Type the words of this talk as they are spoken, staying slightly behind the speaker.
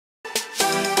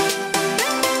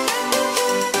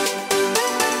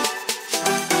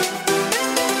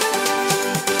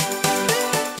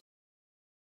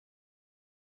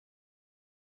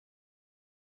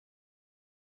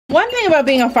One thing about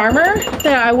being a farmer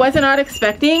that I was not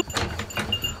expecting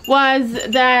was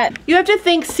that you have to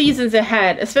think seasons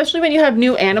ahead, especially when you have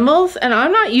new animals, and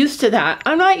I'm not used to that.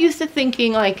 I'm not used to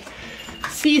thinking like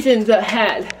seasons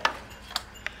ahead.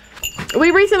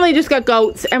 We recently just got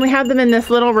goats and we have them in this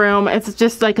little room. It's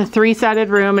just like a 3-sided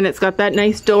room, and it's got that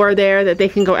nice door there that they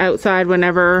can go outside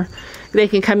whenever they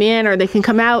can come in or they can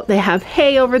come out. They have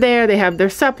hay over there, they have their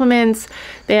supplements,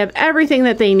 they have everything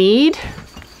that they need.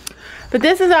 But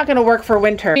this is not going to work for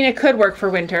winter. I mean, it could work for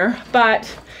winter,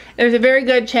 but there's a very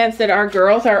good chance that our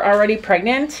girls are already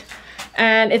pregnant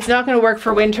and it's not going to work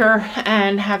for winter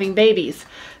and having babies.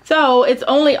 So it's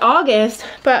only August,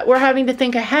 but we're having to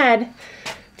think ahead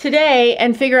today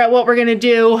and figure out what we're going to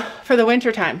do for the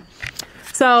winter time.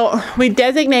 So we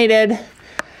designated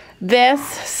this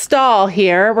stall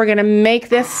here. We're going to make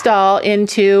this stall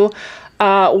into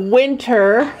a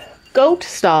winter goat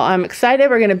stall. I'm excited.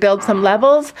 We're going to build some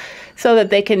levels so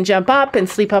that they can jump up and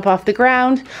sleep up off the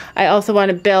ground. I also want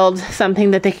to build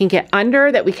something that they can get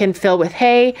under, that we can fill with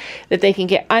hay, that they can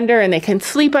get under and they can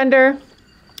sleep under.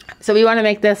 So we want to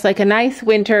make this like a nice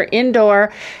winter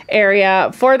indoor area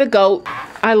for the goat.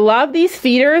 I love these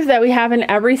feeders that we have in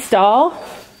every stall.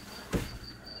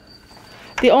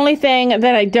 The only thing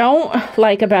that I don't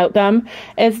like about them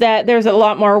is that there's a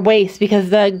lot more waste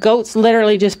because the goats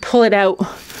literally just pull it out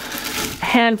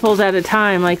handfuls at a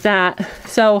time like that.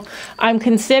 So I'm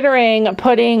considering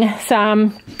putting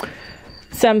some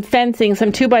fencing,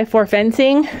 some 2x4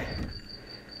 fencing.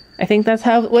 I think that's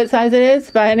what size it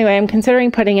is, but anyway, I'm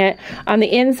considering putting it on the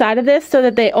inside of this so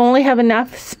that they only have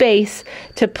enough space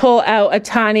to pull out a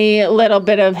tiny little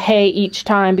bit of hay each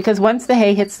time, because once the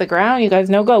hay hits the ground, you guys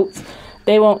know goats,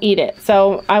 they won't eat it.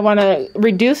 So I want to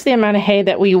reduce the amount of hay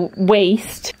that we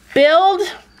waste. Build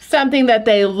something that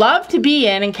they love to be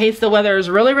in case the weather is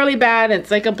really, really bad.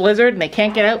 It's like a blizzard and they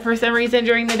can't get out for some reason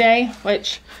during the day,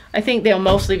 which I think they'll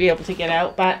mostly be able to get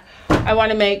out, but I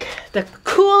want to make the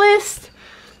coolest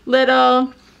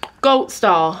little goat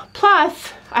stall.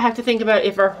 Plus, I have to think about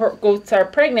if our goats are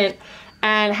pregnant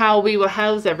and how we will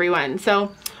house everyone.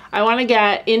 So I want to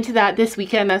get into that this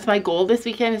weekend. That's my goal this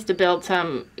weekend, is to build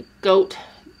some goat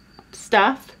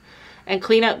stuff and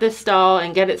clean out this stall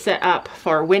and get it set up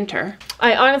for winter.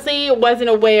 I honestly wasn't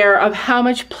aware of how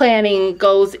much planning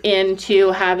goes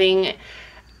into having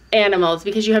animals,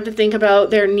 because you have to think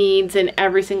about their needs in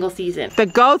every single season. The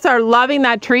goats are loving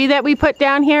that tree that we put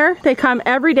down here. They come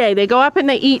every day. They go up and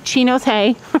they eat Chino's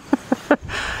hay.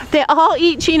 They all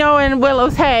eat Chino and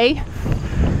Willow's hay.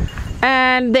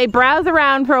 And they browse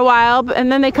around for a while,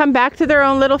 and then they come back to their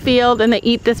own little field and they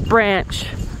eat this branch.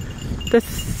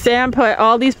 Sam put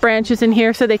all these branches in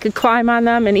here so they could climb on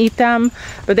them and eat them,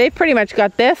 but they've pretty much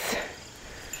got this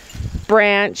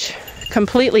branch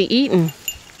completely eaten.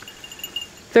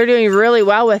 They're doing really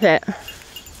well with it.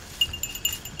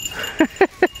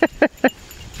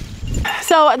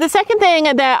 So the second thing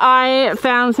that I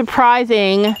found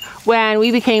surprising when we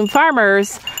became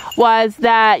farmers was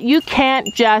that you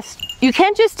can't just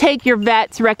take your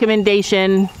vet's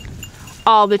recommendation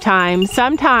all the time.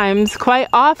 Sometimes, quite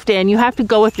often, you have to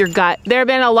go with your gut. There have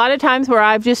been a lot of times where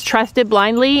I've just trusted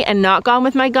blindly and not gone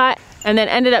with my gut, and then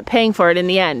ended up paying for it in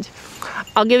the end.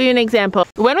 I'll give you an example.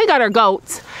 When we got our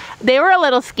goats, they were a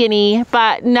little skinny,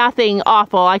 but nothing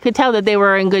awful. I could tell that they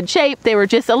were in good shape. They were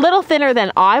just a little thinner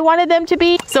than I wanted them to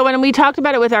be. So when we talked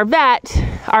about it with our vet,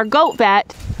 our goat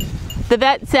vet, the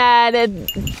vet said,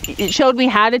 it showed me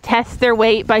how to test their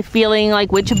weight by feeling like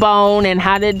which bone and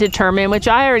how to determine, which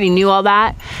I already knew all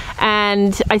that.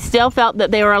 And I still felt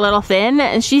that they were a little thin,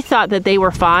 and she thought that they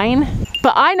were fine.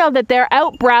 But I know that they're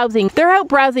out browsing. They're out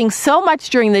browsing so much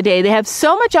during the day. They have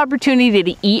so much opportunity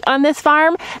to eat on this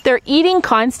farm. They're eating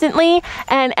constantly,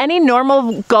 and any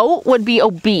normal goat would be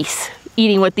obese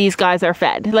eating what these guys are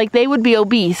fed. Like, they would be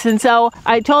obese. And so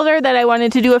I told her that I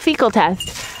wanted to do a fecal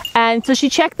test. And so she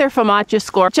checked their FOMACHA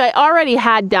score, which I already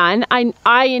had done.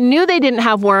 I knew they didn't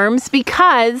have worms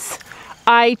because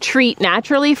I treat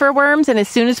naturally for worms. And as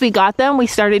soon as we got them, we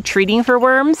started treating for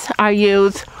worms. I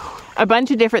use a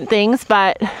bunch of different things,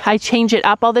 but I change it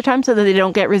up all the time so that they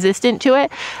don't get resistant to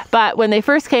it. But when they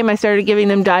first came, I started giving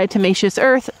them diatomaceous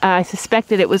earth. I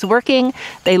suspected it was working.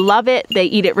 They love it. They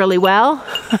eat it really well.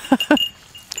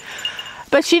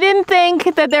 But she didn't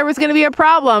think that there was going to be a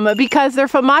problem because their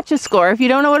FOMACHA score, if you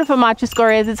don't know what a FOMACHA score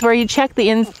is, it's where you check the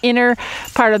inner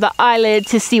part of the eyelid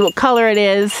to see what color it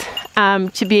is,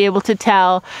 to be able to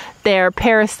tell their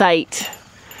parasite.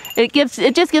 It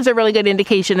just gives a really good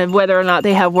indication of whether or not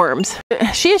they have worms.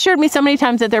 She assured me so many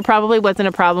times that there probably wasn't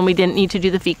a problem. We didn't need to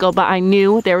do the fecal, but I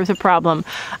knew there was a problem.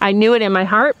 I knew it in my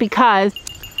heart because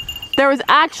There was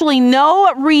actually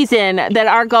no reason that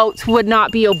our goats would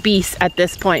not be obese at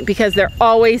this point because they're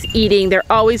always eating, they're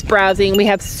always browsing. We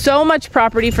have so much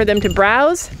property for them to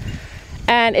browse,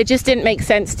 and it just didn't make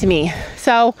sense to me.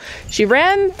 So she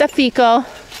ran the fecal,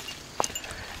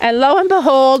 and lo and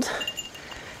behold,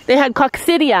 they had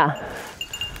coccidia.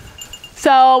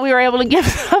 So we were able to give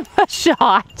them a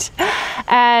shot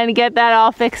and get that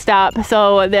all fixed up.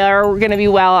 So they're going to be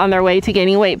well on their way to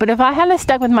gaining weight. But if I hadn't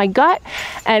stuck with my gut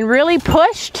and really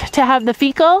pushed to have the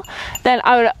fecal, then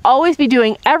I would always be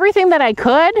doing everything that I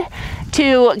could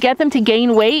to get them to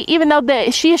gain weight, even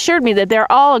though she assured me that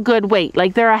they're all a good weight.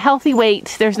 Like, they're a healthy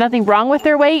weight. There's nothing wrong with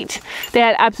their weight. They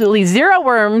had absolutely zero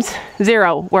worms.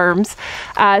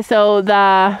 So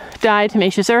the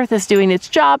diatomaceous earth is doing its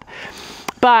job.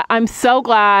 But I'm so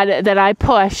glad that I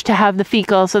pushed to have the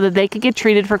fecal so that they could get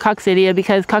treated for coccidia,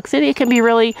 because coccidia can be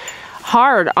really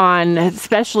hard on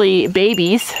especially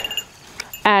babies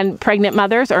and pregnant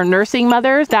mothers or nursing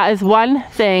mothers. That is one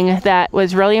thing that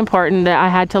was really important that I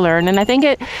had to learn. And I think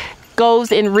it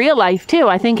goes in real life too.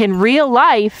 I think in real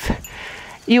life,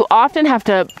 you often have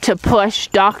to push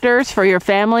doctors for your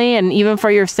family and even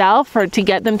for yourself to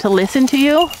get them to listen to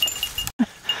you.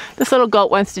 This little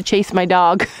goat wants to chase my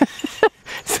dog.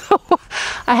 So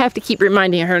I have to keep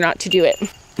reminding her not to do it.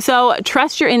 So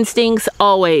trust your instincts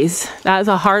always. That is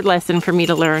a hard lesson for me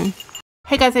to learn.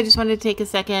 Hey guys, I just wanted to take a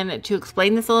second to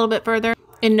explain this a little bit further.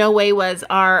 In no way was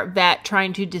our vet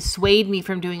trying to dissuade me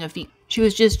from doing a fecal. She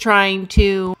was just trying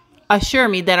to assure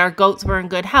me that our goats were in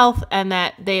good health and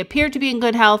that they appeared to be in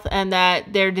good health and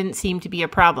that there didn't seem to be a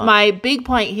problem. My big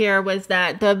point here was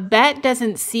that the vet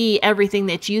doesn't see everything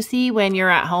that you see when you're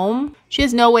at home. She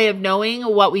has no way of knowing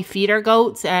what we feed our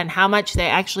goats and how much they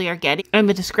actually are getting, and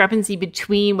the discrepancy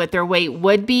between what their weight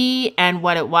would be and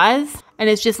what it was. And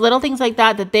it's just little things like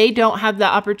that that they don't have the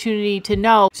opportunity to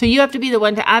know. So you have to be the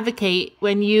one to advocate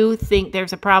when you think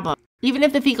there's a problem. Even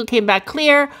if the fecal came back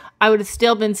clear, I would have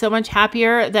still been so much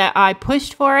happier that I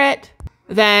pushed for it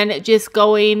than just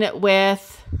going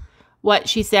with what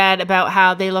she said about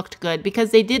how they looked good.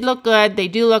 Because they did look good. They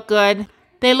do look good.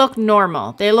 They look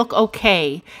normal. They look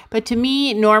okay. But to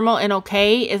me, normal and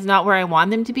okay is not where I want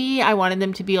them to be. I wanted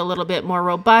them to be a little bit more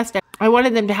robust. I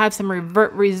wanted them to have some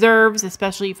reserves,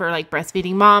 especially for like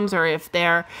breastfeeding moms or if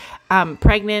they're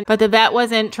pregnant. But the vet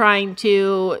wasn't trying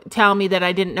to tell me that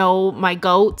I didn't know my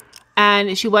goats.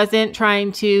 And she wasn't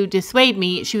trying to dissuade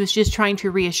me. She was just trying to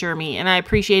reassure me. And I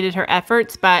appreciated her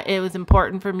efforts, but it was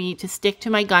important for me to stick to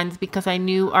my guns because I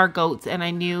knew our goats and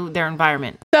I knew their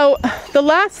environment. So the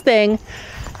last thing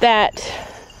that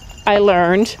I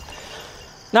learned,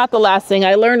 not the last thing,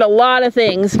 I learned a lot of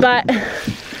things, but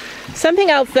something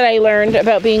else that I learned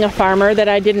about being a farmer that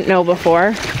I didn't know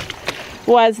before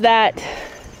was that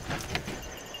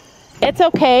it's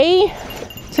okay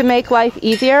to make life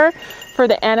easier for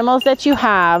the animals that you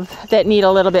have that need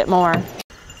a little bit more.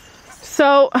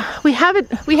 So we have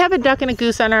a duck and a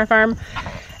goose on our farm,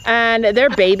 and they're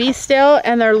babies still,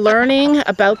 and they're learning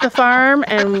about the farm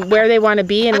and where they want to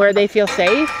be and where they feel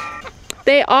safe.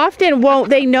 They often won't,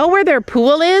 they know where their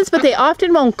pool is, but they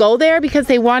often won't go there because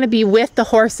they want to be with the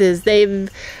horses. They've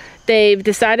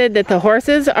decided that the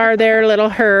horses are their little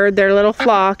herd, their little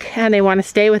flock, and they want to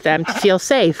stay with them to feel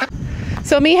safe.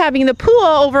 So me having the pool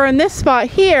over in this spot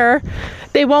here,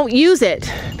 they won't use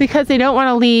it because they don't want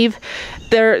to leave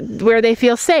where they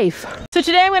feel safe. So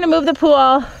today I'm going to move the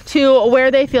pool to where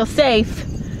they feel safe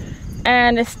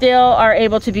and still are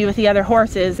able to be with the other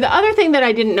horses. The other thing that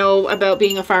I didn't know about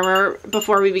being a farmer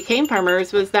before we became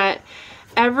farmers was that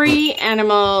every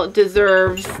animal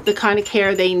deserves the kind of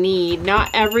care they need.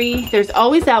 There's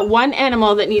always that one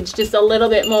animal that needs just a little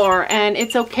bit more, and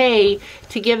it's okay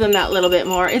to give them that little bit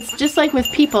more. It's just like with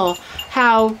people,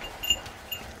 how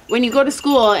when you go to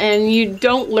school and you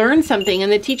don't learn something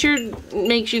and the teacher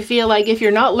makes you feel like if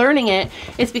you're not learning it,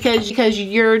 it's because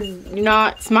you're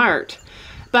not smart.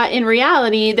 But in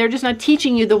reality, they're just not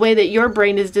teaching you the way that your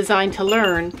brain is designed to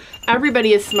learn.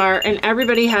 Everybody is smart and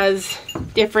everybody has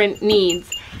different needs.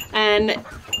 And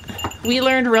we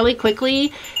learned really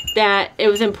quickly that it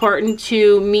was important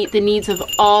to meet the needs of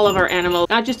all of our animals.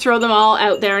 Not just throw them all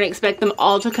out there and expect them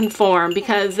all to conform,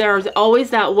 because there's always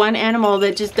that one animal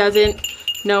that just doesn't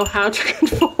know how to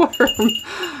conform.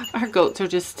 Our goats are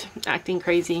just acting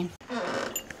crazy.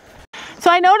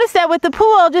 So I noticed that with the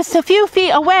pool just a few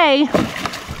feet away,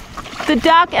 the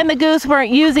duck and the goose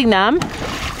weren't using them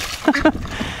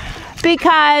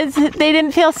because they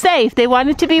didn't feel safe. They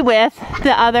wanted to be with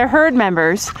the other herd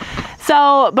members.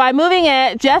 So by moving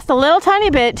it just a little tiny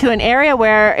bit to an area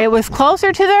where it was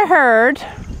closer to their herd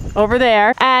over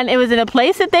there, and it was in a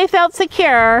place that they felt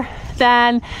secure,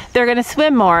 then they're going to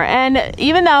swim more. And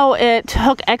even though it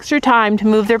took extra time to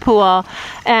move their pool,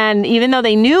 and even though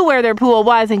they knew where their pool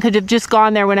was and could have just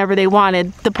gone there whenever they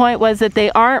wanted, the point was that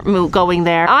they aren't going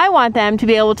there. I want them to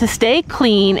be able to stay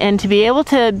clean and to be able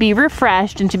to be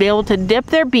refreshed and to be able to dip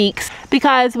their beaks,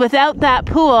 because without that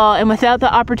pool and without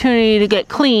the opportunity to get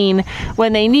clean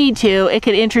when they need to, it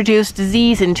could introduce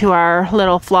disease into our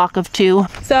little flock of two.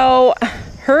 So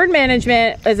herd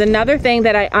management is another thing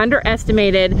that I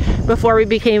underestimated before we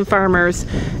became farmers.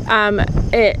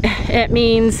 It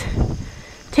means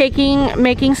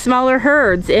making smaller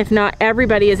herds if not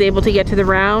everybody is able to get to the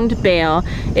round bale,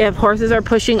 if horses are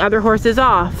pushing other horses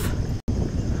off.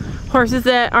 Horses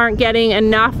that aren't getting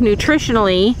enough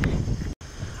nutritionally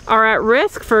are at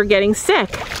risk for getting sick.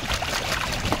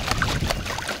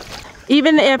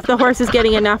 Even if the horse is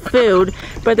getting enough food,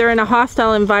 but they're in a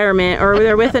hostile environment or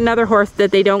they're with another horse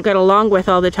that they don't get along with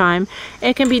all the time,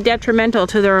 it can be detrimental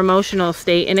to their emotional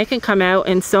state, and it can come out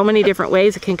in so many different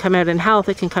ways. It can come out in health,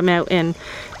 it can come out in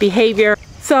behavior.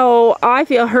 So I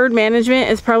feel herd management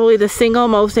is probably the single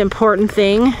most important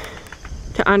thing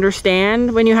to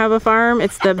understand when you have a farm.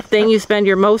 It's the thing you spend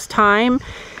your most time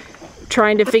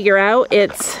trying to figure out.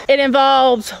 It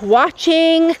involves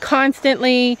watching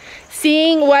constantly,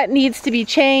 seeing what needs to be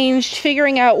changed,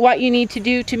 figuring out what you need to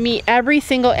do to meet every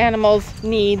single animal's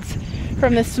needs,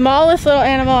 from the smallest little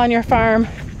animal on your farm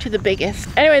to the biggest.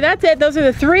 Anyway, that's it. Those are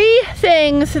the 3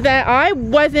 things that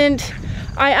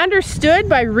I understood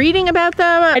by reading about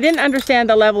them. I didn't understand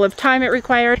the level of time it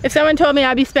required. If someone told me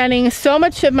I'd be spending so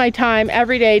much of my time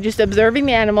every day just observing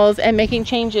the animals and making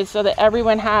changes so that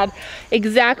everyone had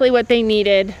exactly what they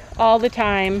needed all the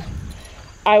time,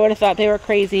 I would have thought they were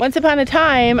crazy. Once upon a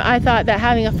time, I thought that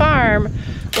having a farm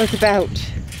was about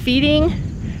feeding,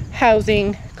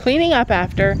 housing, cleaning up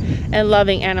after, and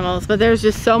loving animals. But there's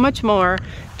just so much more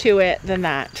to it than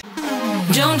that.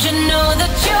 Don't you know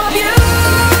that you're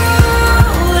beautiful?